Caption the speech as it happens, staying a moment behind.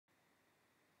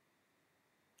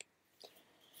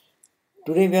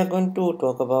Today we are going to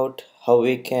talk about how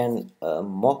we can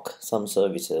mock some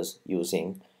services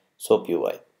using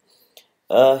soapUI.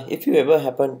 If you ever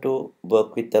happen to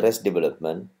work with the REST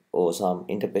development or some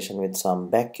integration with some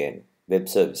backend web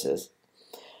services,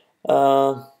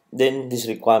 then this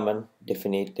requirement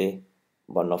definitely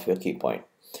one of your key point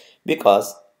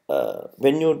because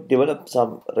when you develop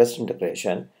some REST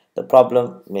integration, the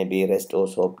problem may be REST or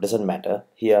SOAP doesn't matter.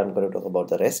 Here I'm going to talk about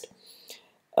the REST.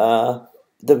 uh,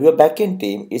 your backend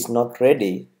team is not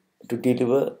ready to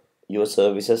deliver your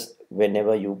services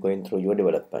whenever you're going through your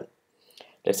development.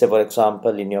 Let's say, for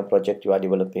example, in your project, you are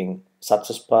developing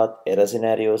success path, error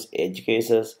scenarios, edge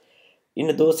cases.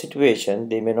 In those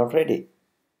situations, they may not ready.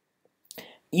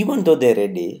 Even though they're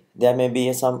ready, there may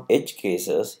be some edge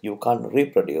cases you can't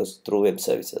reproduce through web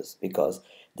services because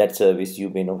that service you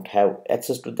may not have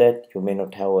access to that. You may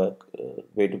not have a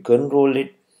way to control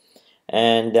it,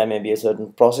 and there may be a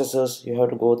certain processes you have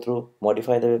to go through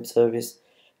modify the web service.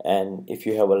 And if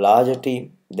you have a larger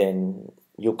team, then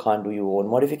you can't do your own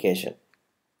modification.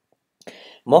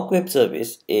 Mock web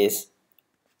service is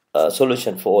a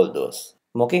solution for all those.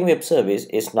 Mocking web service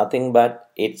is nothing but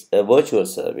it's a virtual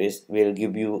service will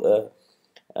give you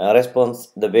a response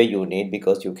the way you need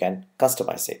because you can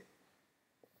customize it.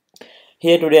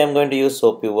 Here today I'm going to use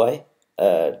soapUI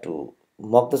to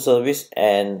mock the service,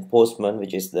 and Postman,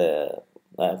 which is the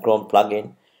Chrome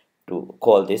plugin, to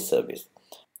call this service.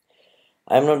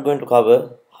 I'm not going to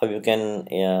cover how you can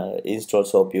install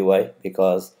soapUI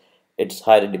because it's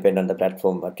highly dependent on the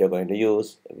platform what you're going to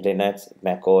use, Linux,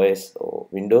 Mac OS, or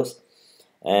Windows.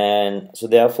 And so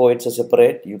therefore it's a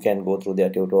separate, you can go through their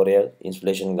tutorial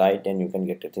installation guide and you can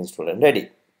get it installed and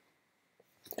ready.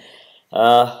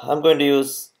 I'm going to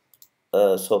use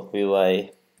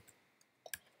soapUI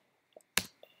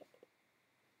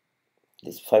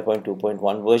this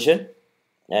 5.2.1 version,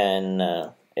 and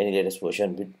any latest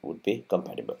version would be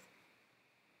compatible.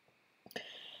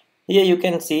 Here you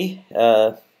can see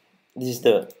this is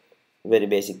the very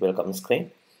basic welcome screen,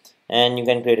 and you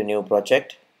can create a new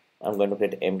project. I'm going to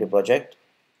create an empty project,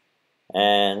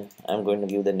 and I'm going to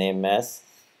give the name as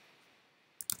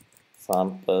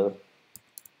sample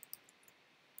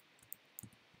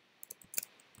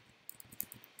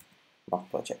mock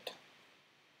project.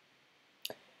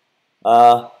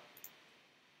 uh,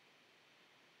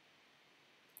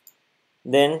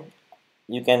 then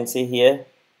you can see here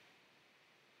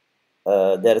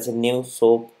there is a new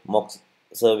soap mock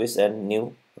service and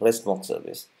new REST mock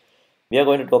service. We are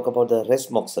going to talk about the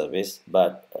REST mock service,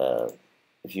 but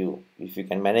if you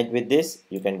can manage with this,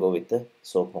 you can go with the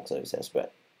soap mock service as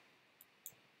well.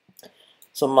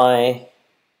 So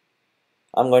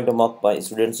I'm going to mock my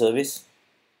student service.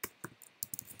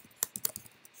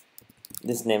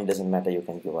 This name doesn't matter, you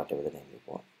can give whatever the name you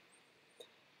want.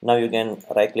 Now you can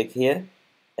right click here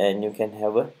and you can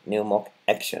have a new mock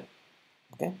action.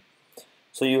 Okay,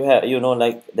 so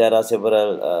like there are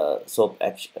several soap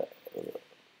action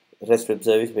REST web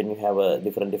service. When you have a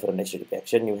different HTTP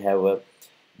action, you have a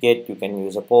get, you can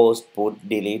use a post, put,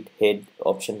 delete, head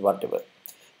option, whatever.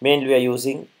 Mainly we are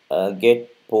using get,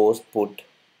 post, put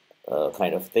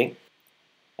kind of thing,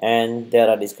 and there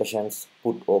are discussions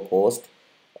put or post.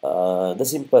 The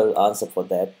simple answer for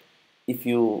that, if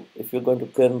you're going to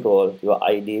control your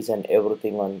IDs and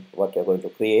everything on what you're going to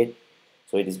create,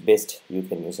 so it is best you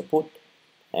can use a put.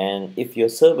 And if your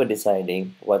server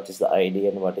deciding what is the ID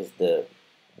and what is the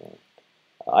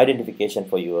identification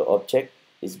for your object,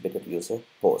 is better to use a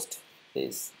post.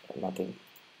 Is nothing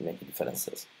make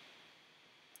differences.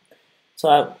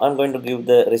 So I'm going to give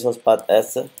the resource path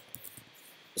as a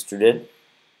student,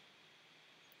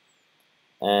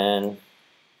 and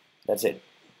that's it.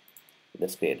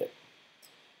 That's created.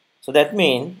 So that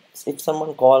means if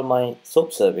someone call my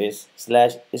soap service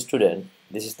slash student,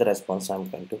 this is the response I'm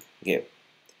going to give.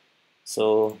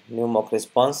 So new mock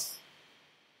response,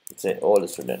 say all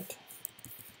student.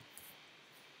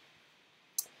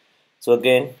 So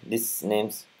again, these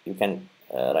names you can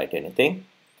write anything.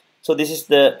 So this is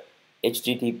the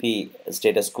HTTP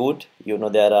status code.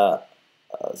 There are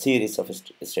a series of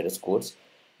status codes,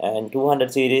 and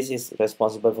 200 series is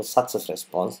responsible for success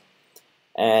response,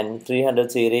 and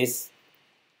 300 series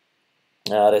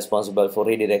responsible for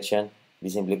redirection, we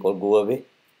simply call go away,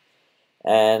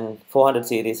 and 400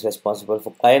 series responsible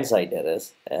for client side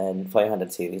errors, and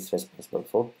 500 series responsible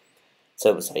for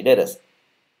server side errors.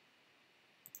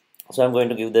 So I'm going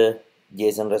to give the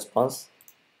JSON response,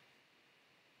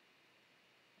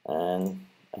 and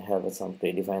I have some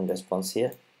predefined response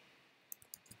here.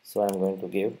 So I'm going to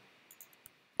give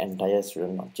entire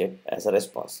student object as a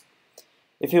response.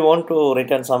 If you want to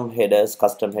return some headers,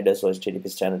 custom headers or HTTP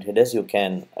standard headers, you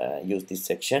can use this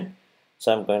section.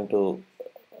 So I'm going to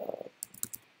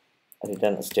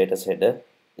return a status header.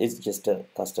 It's just a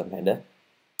custom header.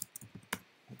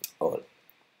 All.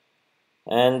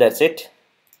 And that's it.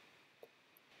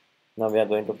 Now we are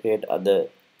going to create other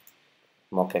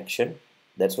mock action.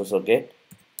 That's also get,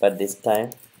 but this time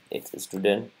it's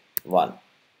student 1.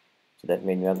 So that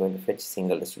means we are going to fetch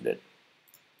single student.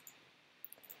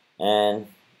 And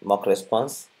mock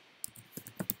response,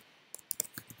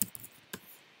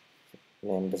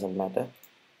 name doesn't matter,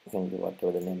 you can give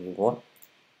whatever the name you want,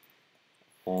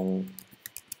 and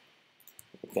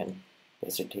you can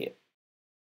paste it here.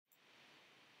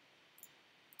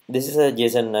 This is a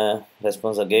JSON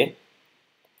response again,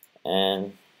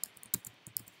 and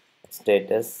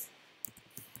status.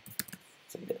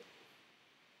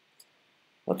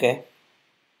 Okay,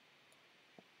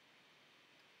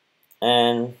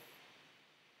 and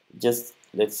just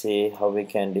let's see how we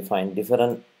can define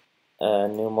different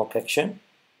new mock action.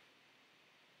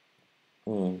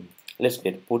 Let's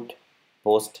get put,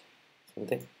 post,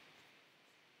 something.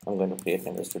 I'm going to create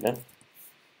another student.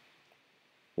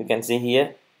 You can see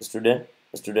here student,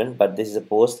 but this is a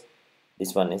post,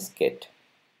 this one is get.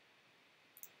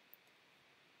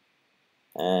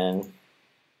 And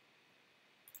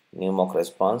new mock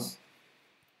response,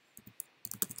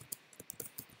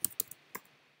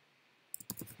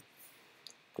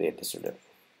 create a student.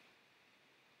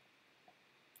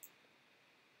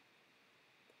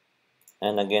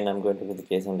 And again I'm going to do the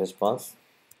JSON response.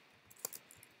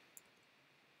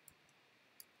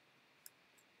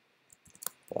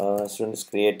 Student is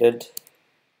created,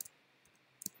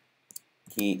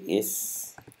 key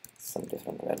is some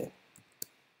different value.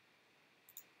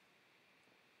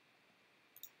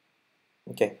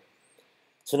 Okay,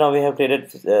 so now we have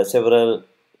created several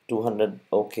 200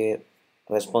 OK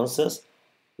responses.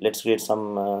 Let's create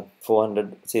some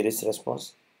 400 series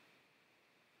response.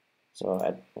 So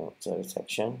at service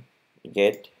section,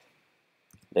 get,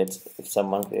 let's, if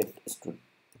someone create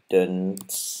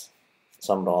students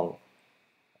some wrong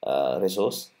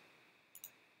resource,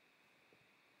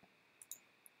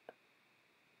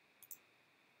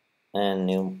 and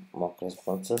new mock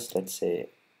responses, let's say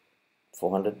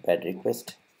 400 bad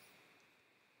request,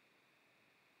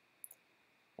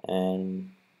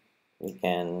 and we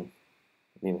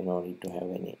may not need to have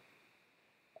any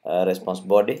response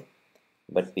body,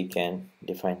 but we can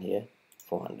define here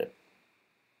 400.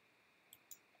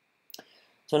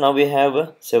 So now we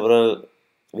have several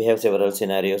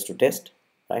scenarios to test,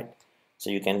 right? So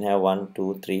you can have 1,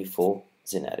 2, 3, 4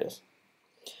 scenarios.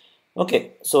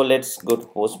 Okay, so let's go to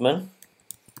Postman.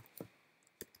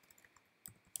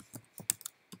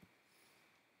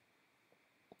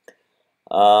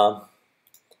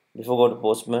 Before go to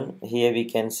Postman, here we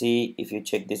can see, if you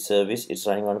check this service, it's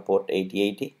running on port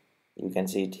 8080. You can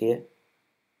see it here.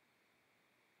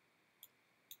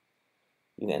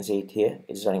 You can see it here.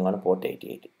 It's running on port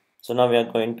 8080. So now we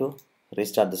are going to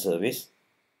restart the service.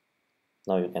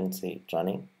 Now you can see it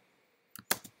running,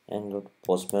 and go to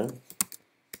Postman.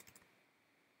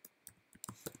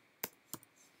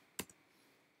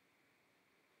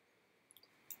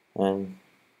 And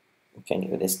you can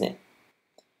give this name.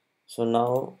 So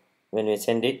now when we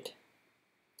send it,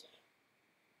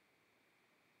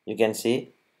 you can see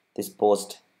this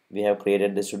post, we have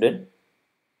created the student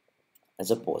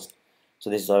as a post. So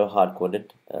this is how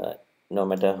hard-coded, no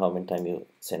matter how many times you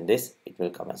send this, it will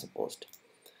come as a post.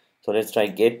 So let's try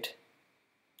get.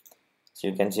 So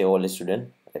you can see all the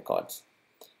student records,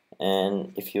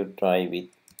 and if you try with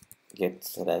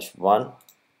get/1,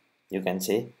 you can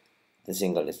see the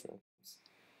single students.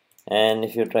 And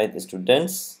if you try the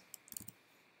students,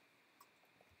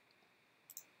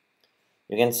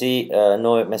 you can see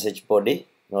no message body,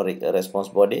 no response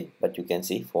body, but you can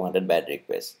see 400 bad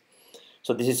requests.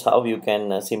 So this is how you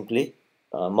can simply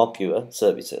mock your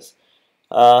services.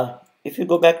 If you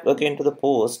go back again to the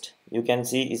post, you can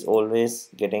see is always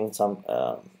getting some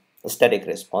static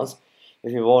response.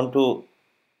 If you want to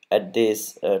add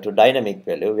this to dynamic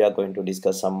value, we are going to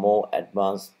discuss some more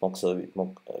advanced mock service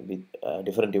with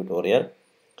different tutorial.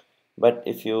 But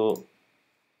if you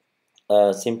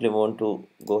simply want to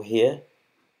go here,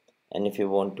 and if you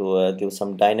want to give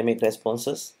some dynamic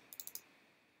responses,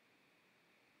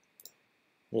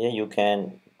 here you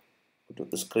can do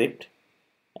the script,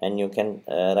 and you can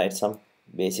write some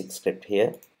basic script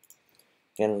here.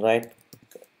 You can write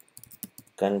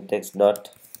context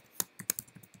dot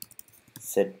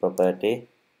set property.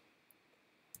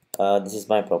 This is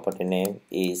my property name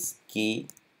is key,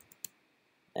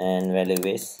 and value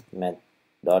is math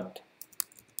dot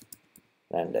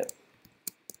random.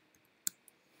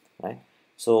 right?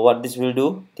 So what this will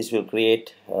do, this will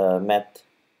create math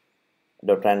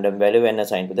dot random value and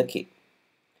assign to the key.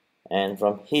 And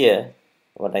from here,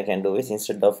 what I can do is,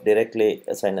 instead of directly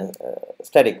assign a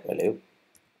static value,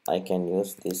 I can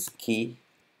use this key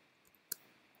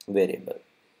variable.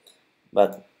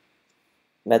 But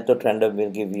math dot random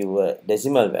will give you a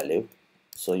decimal value,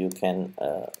 so you can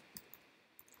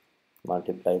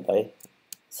multiply by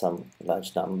some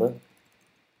large number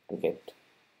to get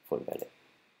full value,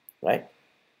 right?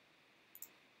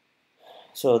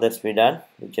 So that's be done.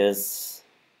 We just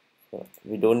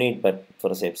we don't need, but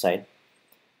for a safe side,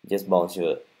 just bounce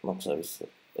your mock service.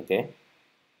 Okay,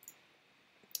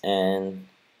 and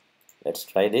let's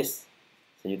try this.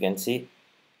 So you can see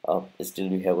still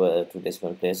we have two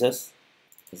decimal places.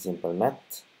 Simple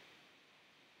math.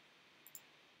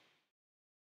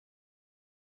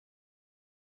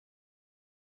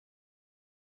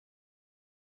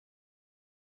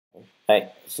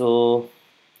 Right, so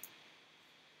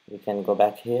we can go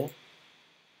back here,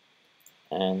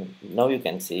 and now you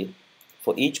can see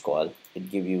for each call it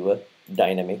give you a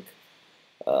dynamic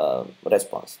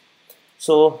response.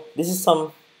 So this is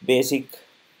some basic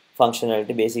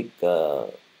functionality, basic the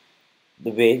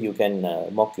way you can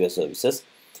mock your services.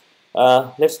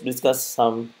 Let's discuss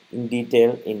some in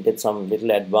detail, in depth, some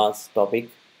little advanced topic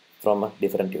from a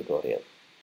different tutorial.